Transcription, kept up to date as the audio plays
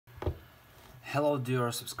Hello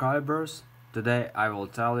dear subscribers, today I will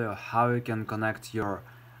tell you how you can connect your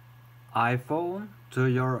iPhone to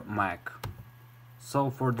your Mac. So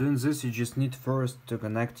for doing this you just need first to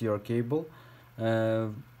connect your cable,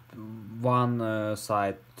 one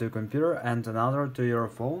side to computer and another to your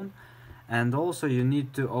phone, and also you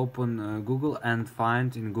need to open Google and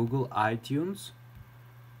find in Google iTunes.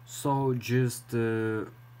 So just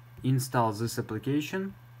install this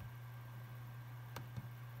application.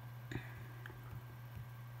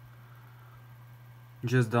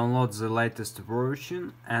 Just download the latest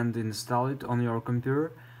version and install it on your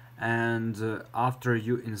computer, and after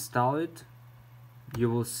you install it you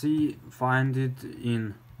will find it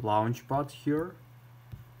in Launchpad here.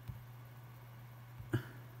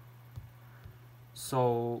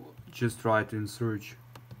 So just write in search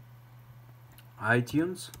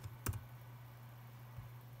iTunes.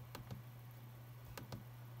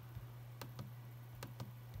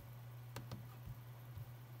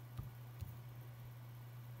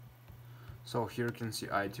 So here you can see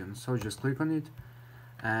iTunes, so just click on it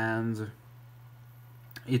and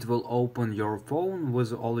it will open your phone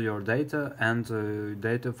with all your data and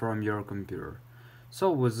data from your computer.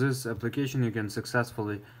 So with this application you can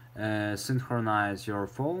successfully synchronize your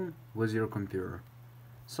phone with your computer.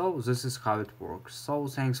 So this is how it works. So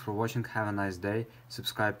thanks for watching, have a nice day,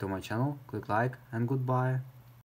 subscribe to my channel, click like, and goodbye.